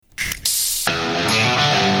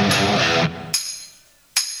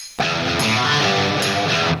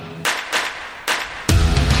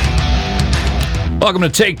Welcome to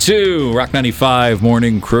Take Two, Rock 95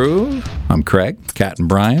 Morning Crew. I'm Craig, Kat and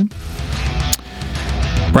Brian.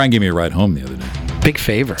 Brian gave me a ride home the other day. Big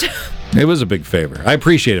favor. It was a big favor. I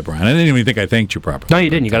appreciate it, Brian. I didn't even think I thanked you properly. No, you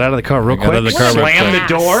didn't. You got out of the car real quick. Out of the car real Slammed quick. the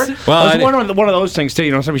door. Well, It was one of those things, too.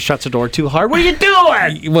 You know, somebody shuts the door too hard. What are you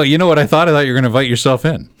doing? Well, you know what I thought? I thought you were going to invite yourself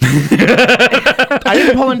in. I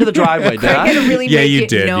didn't pull into the driveway, did I? Really Yeah, make you it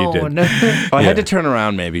did, you known. did. Oh, I had to turn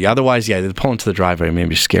around, maybe. Otherwise, yeah, the pull into the driveway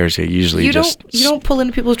maybe scares you. Usually, You don't pull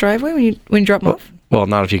into people's driveway when you drop them off? Well,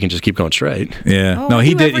 not if you can just keep going straight. Yeah. Oh, no, I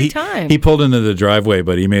he do did. every time. He pulled into the driveway,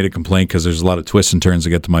 but he made a complaint because there's a lot of twists and turns to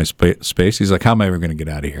get to my space. He's like, how am I ever going to get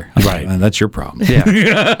out of here? I'm Right. like, that's your problem. Yeah.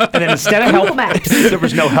 And then instead of Google helping, Maps. there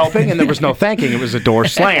was no helping and there was no thanking. It was a door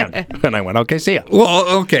slammed. And I went, okay, see ya. Well,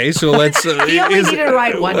 okay, so let's... He only needed a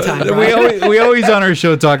ride one time, we always on our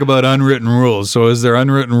show talk about unwritten rules. So is there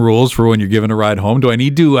unwritten rules for when you're given a ride home? Do I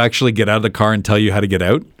need to actually get out of the car and tell you how to get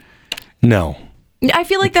out? No. I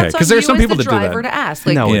feel like Okay, that's on 'cause you there's some as people the that do that. driver to ask.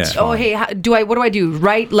 Like, No, it's oh, fine. hey, what do I do?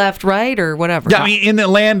 Right, left, right, or whatever? I mean, in the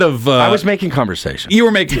land of... I was making conversation. You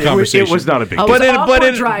were making conversation. It was not a big Oh, deal. it's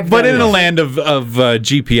awkward drive, but though. in the land of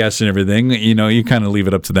GPS and everything, you know, you kind of leave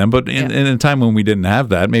it up to them. But in a time when we didn't have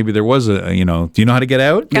that, maybe there was do you know how to get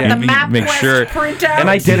out? Got Yeah. the map Make sure. printout.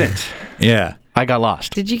 And I didn't. Yeah. I got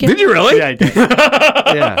lost. Did you get? Did you really? Yeah, I did.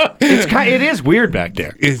 Yeah. It is weird back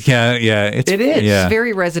there. Yeah. It is. Yeah. It's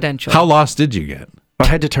very residential. How lost did you get? I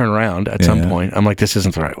had to turn around at some point. I'm like, this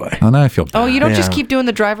isn't the right way. Oh, now I feel bad. Oh, you don't just Yeah. keep doing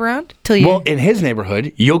the drive around till you. Well, in his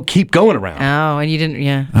neighborhood, you'll keep going around. Oh, and you didn't.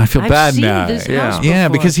 Yeah. I feel I've bad seen now. This Yeah. house Yeah,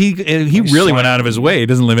 before. because he really went out of his way. He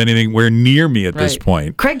doesn't live anywhere near me at this Right.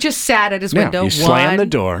 point. Craig just sat at his Yeah, window. you slammed the 1,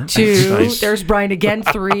 door. 2. Nice. There's Brian again.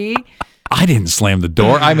 3. I didn't slam the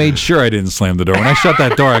door. I made sure I didn't slam the door. When I shut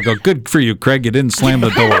that door, I go, good for you, Craig. You didn't slam the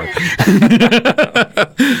door.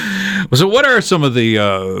 So what are some of the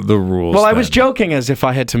rules? Well, I was then? joking as if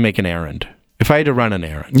I had to make an errand. If I had to run an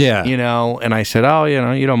errand. Yeah. You know, and I said, oh,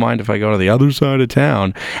 you don't mind if I go to the other side of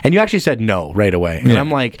town. And you actually said no right away. And Yeah.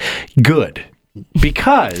 I'm like, good.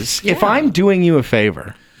 Because if I'm doing you a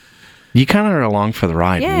favor, you kind of are along for the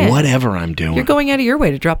ride, Yeah. whatever I'm doing. You're going out of your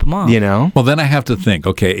way to drop him off. You know? Well, then I have to think,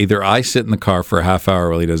 okay, either I sit in the car for a half hour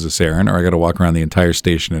while he does this errand, or I got to walk around the entire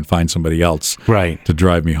station and find somebody else Right. to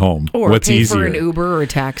drive me home. Or What's pay easier? for an Uber or a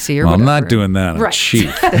taxi or Well, I'm whatever. not doing that. I'm Right. cheap.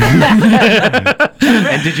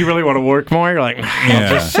 And did you really want to work more? You're like, Yeah. I'll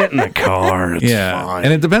just sit in the car. It's Yeah, fine.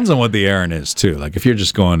 and it depends on what the errand is too. Like if you're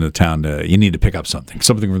just going to town you need to pick up something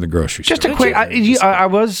from the grocery Just store. a quick.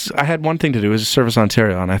 I had one thing to do. It was Service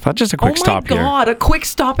Ontario, and I thought just a quick Oh my stop here. God! A quick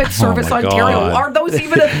stop at Service my Ontario. God. Are those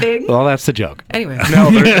even a thing? Well, that's the joke. Anyway, No,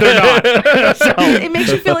 they're not. So, it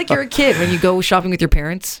makes you feel like you're a kid when you go shopping with your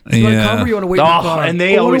parents. You want to Yeah. come or you want to wait in the car? and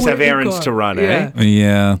they I wanna always wait have in the errands car. to run, Yeah. eh?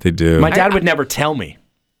 Yeah, they do. My dad would never tell me.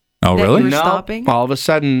 Oh, That really? you were No. stopping? All of a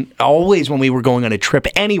sudden, always when we were going on a trip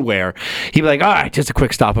anywhere, he'd be like, all right, just a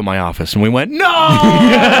quick stop at my office. And we went, no!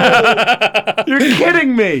 You're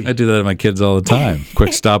kidding me. I do that to my kids all the time.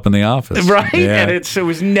 Quick stop in the office. Right? Yeah. And it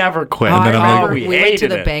was never quick. And then I'm I like- remember we went to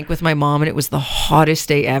the bank with my mom and it was the hottest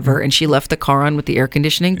day ever and she left the car on with the air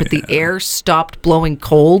conditioning, but the air stopped blowing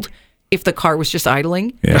cold if the car was just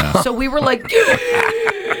idling. Yeah. So we were like,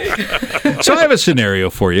 So I have a scenario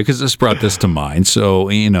for you because this brought this to mind. So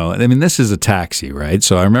this is a taxi, right?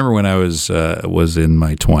 So I remember when I was in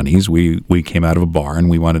my 20s, we came out of a bar and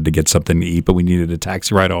we wanted to get something to eat, but we needed a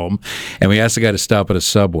taxi ride home, and we asked the guy to stop at a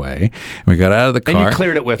Subway. And we got out of the car, And you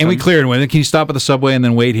cleared it with and we him. cleared it with him. Can you stop at the Subway and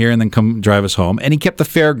then wait here and then come drive us home? And he kept the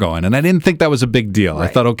fare going, and I didn't think that was a big deal. I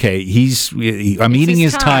thought, okay, I'm eating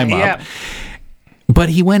his time up. Yeah. But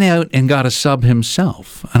he went out and got a sub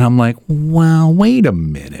himself. And I'm like, well, wait a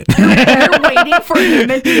minute. you're waiting for him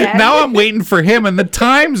at the end. Now I'm waiting for him and the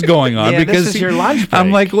time's going on Yeah, because this is your lunch break. I'm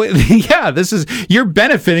like, wait, yeah, you're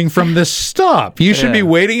benefiting from this stop. You should be Yeah.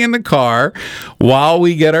 waiting in the car while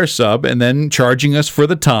we get our sub and then charging us for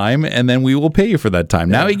the time, and then we will pay you for that time.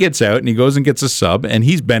 Now he gets out and he goes and gets a sub and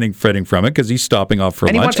he's benefiting from it because he's stopping off for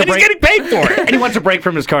And he lunch wants to and he's getting paid for it. And he wants a break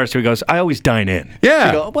from his car, so he goes, I always dine in. Yeah.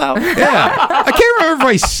 You go, well, Yeah. I can't remember if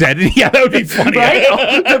I said it. Yeah, that would be funny.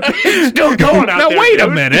 It's still going out Now, there. wait a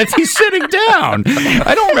dude. minute. He's sitting down.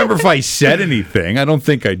 I don't remember if I said anything. I don't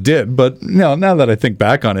think I did. But now that I think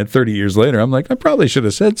back on it 30 years later, I'm like, I probably should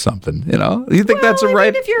have said something. You think that's a Well, I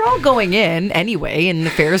right? mean, if you're all going in anyway and the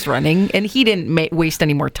fare's running and he didn't waste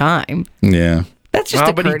any more time, Yeah. that's just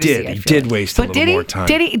Well, a but he courtesy. did. I He feel did waste a But little did he? more time.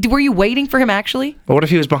 Did he? Were you waiting for him actually? But what if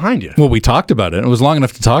he was behind you? Well, we talked about it. It was long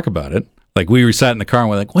enough to talk about it. Like, we were sat in the car and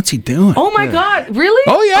we're like, what's he doing? Oh my God! Really?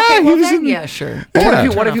 Oh, yeah, Okay, he well was then, in the- yeah, sure.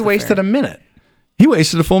 What if you wasted a minute? He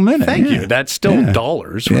wasted a full minute. Thank Yeah. you. That's still Yeah.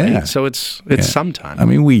 dollars, right? Yeah. So it's Yeah. sometime. I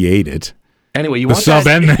mean, we ate it. Anyway, you The want sub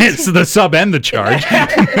that? and it's the sub and the charge.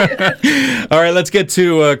 All right, let's get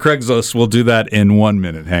to Craigslist. We'll do that in 1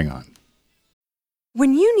 minute. Hang on.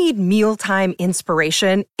 When you need mealtime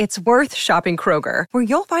inspiration, it's worth shopping Kroger, where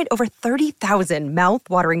you'll find over 30,000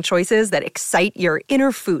 mouth-watering choices that excite your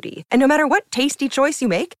inner foodie. And no matter what tasty choice you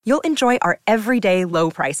make, you'll enjoy our everyday low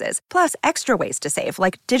prices, plus extra ways to save,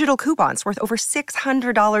 like digital coupons worth over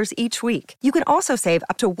 $600 each week. You can also save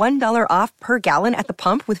up to $1 off per gallon at the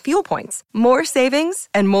pump with fuel points. More savings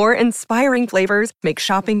and more inspiring flavors make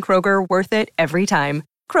shopping Kroger worth it every time.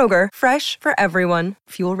 Kroger, fresh for everyone.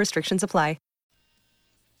 Fuel restrictions apply.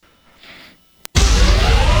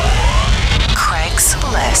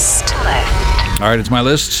 List. All right, it's my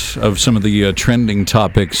list of some of the trending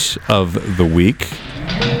topics of the week.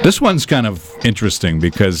 This one's kind of interesting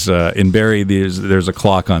because in Barrie there's a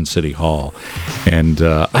clock on City Hall, and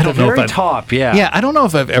I don't know if Very top, yeah. I don't know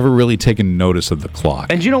if I've ever really taken notice of the clock.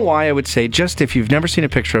 And you know why I would say, just if you've never seen a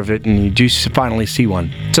picture of it and you do finally see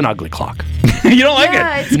one, it's an ugly clock. You don't like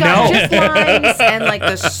Yeah, it? it's got just lines and like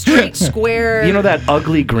the straight square. You know that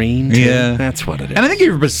ugly green? Too? Yeah. That's what it is. And I think if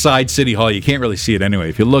you're beside City Hall, you can't really see it anyway.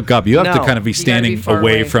 If you look up, you have to No. kind of be You gotta standing be far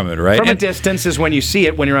away away. from it, right? From a And- distance is when you see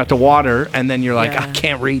it when you're at the water, and then you're like, Yeah. I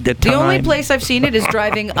can't read the time. The only place I've seen it is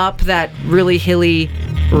driving up that really hilly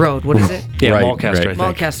road. What is it? Yeah, Right, Mulcaster, right. I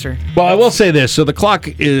think. Mulcaster. Well, I will say this. So the clock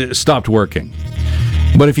stopped working.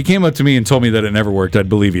 But if you came up to me and told me that it never worked, I'd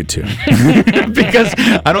believe you too. Because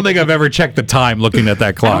I don't think I've ever checked the time looking at that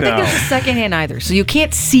I clock. don't think there's a second hand either, so you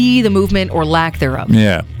can't see the movement or lack thereof.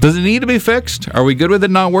 Yeah. Does it need to be fixed? Are we good with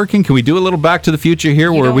it not working? Can we do a little Back to the Future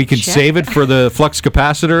here where don't we can check? save it for the flux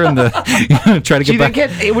capacitor and the try to Do get you back?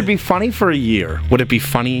 think it would be funny for a year? Would it be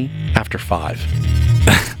funny after 5?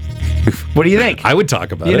 What do you think? I would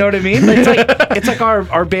talk about it. You know what I mean? It's like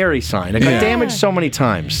our Barrie sign. It got damaged so many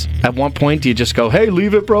times. At one point, do you just go, "Hey,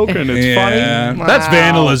 leave it broken. It's funny." That's Wow.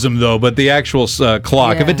 vandalism, though. But the actual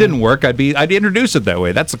clock, if Yeah. it didn't work, I'd introduce it that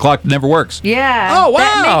way. That's the clock that never works. Yeah. Oh, wow.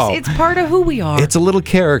 That makes, it's part of who we are. It's a little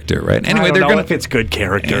character, right? I Anyway, don't they're know gonna. if it's good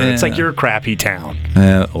character. It's like you're a crappy town.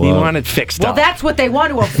 Well, You want it fixed well, up. that's what they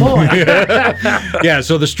want to avoid. yeah.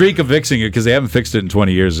 So the streak of fixing it, because they haven't fixed it in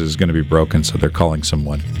 20 years, is going to be broken. So they're calling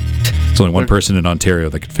someone. There's only one person in Ontario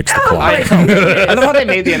that can fix the clock. I love how they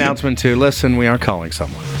made the announcement too. Listen, we are calling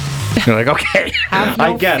someone. You're like, okay, Have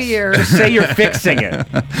no I guess. fear. Just say you're fixing it.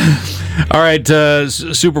 All right,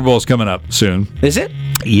 Super Bowl's coming up soon. Is it?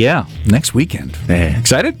 Yeah, next weekend. Yeah.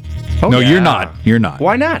 Excited? Oh, no, yeah. You're not. You're not.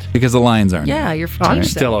 Why not? Because the Lions aren't. Yeah, you're I'm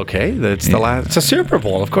still okay. It's the last. It's a Super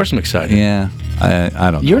Bowl. Of course, I'm excited. Yeah, I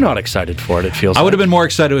don't know. You're not excited for it. It feels. I would have like. been more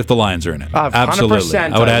excited if the Lions are in it. 100% Absolutely. I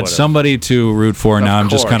would have had would've. somebody to root for. Now I'm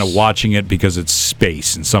just kind of course. watching it because it's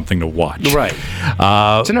space and something to watch. Right.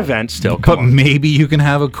 It's an event still. But Come on. maybe you can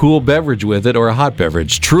have a cool beverage with it or a hot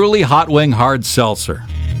beverage. Truly Hot Wing Hard Seltzer.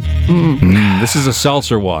 This is a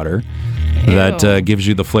seltzer water that gives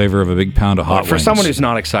you the flavor of a big pound of hot For wings. someone who's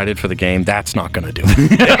not excited for the game, that's not going to do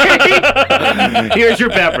it. Here's your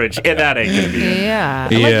beverage, and that ain't going to be it. Yeah.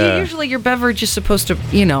 Yeah. Like usually your beverage is supposed to,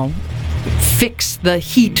 fix the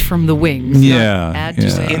heat from the wings. not Yeah, add to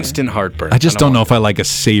yeah. it. Instant heartburn. I just don't know if I like a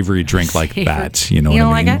savory drink like Savory. that. You know You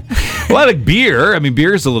what I don't mean? like it? Well, I like beer. I mean,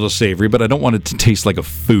 beer is a little savory, but I don't want it to taste like a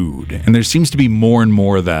food. And there seems to be more and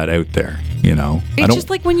more of that out there. I It's don't. just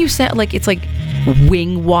like when you said, like, it's like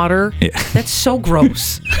wing water. Yeah. That's so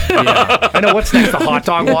gross. I know what's next. The hot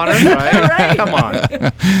dog water, right? Come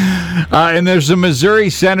on. And there's a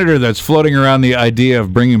Missouri senator that's floating around the idea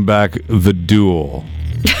of bringing back the duel.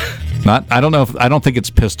 I don't think it's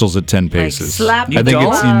pistols at 10 paces. slap I think you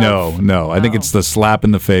it's don't? no. I think it's the slap in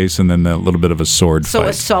the face and then a little bit of a sword So fight.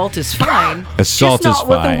 assault is fine. Assault just is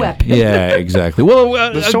not fine. with a weapon. Yeah, exactly. Well,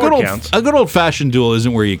 The sword counts. a good old fashioned duel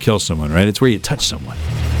isn't where you kill someone, right? It's where you touch someone.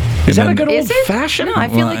 Is that a then- good Is old it? fashioned? No, I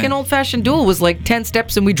feel like an old-fashioned duel was like 10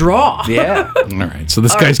 steps and we draw. Yeah. All right, so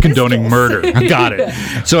this guy's condoning murder. Got it.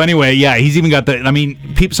 So anyway, yeah, he's even got the. I mean,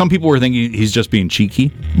 some people were thinking he's just being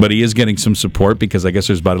cheeky, but he is getting some support because I guess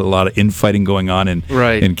there's about a lot of infighting going on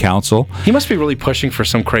in council. He must be really pushing for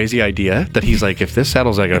some crazy idea that he's like, if this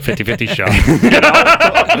settles, I got a 50-50 shot.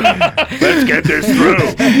 Let's get this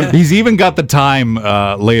through. He's even got the time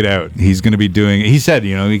laid out. He's going to be doing. He said,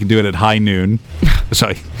 he can do it at high noon.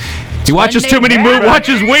 So he watches too many movies.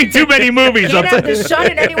 Watches way too many movies. Can't have the sun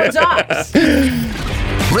in anyone's eyes.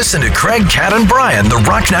 Listen to Craig, Kat, and Brian, the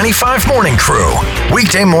Rock 95 Morning Crew.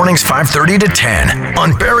 Weekday mornings 5:30 to 10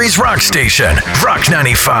 on Barrie's Rock Station, Rock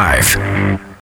 95.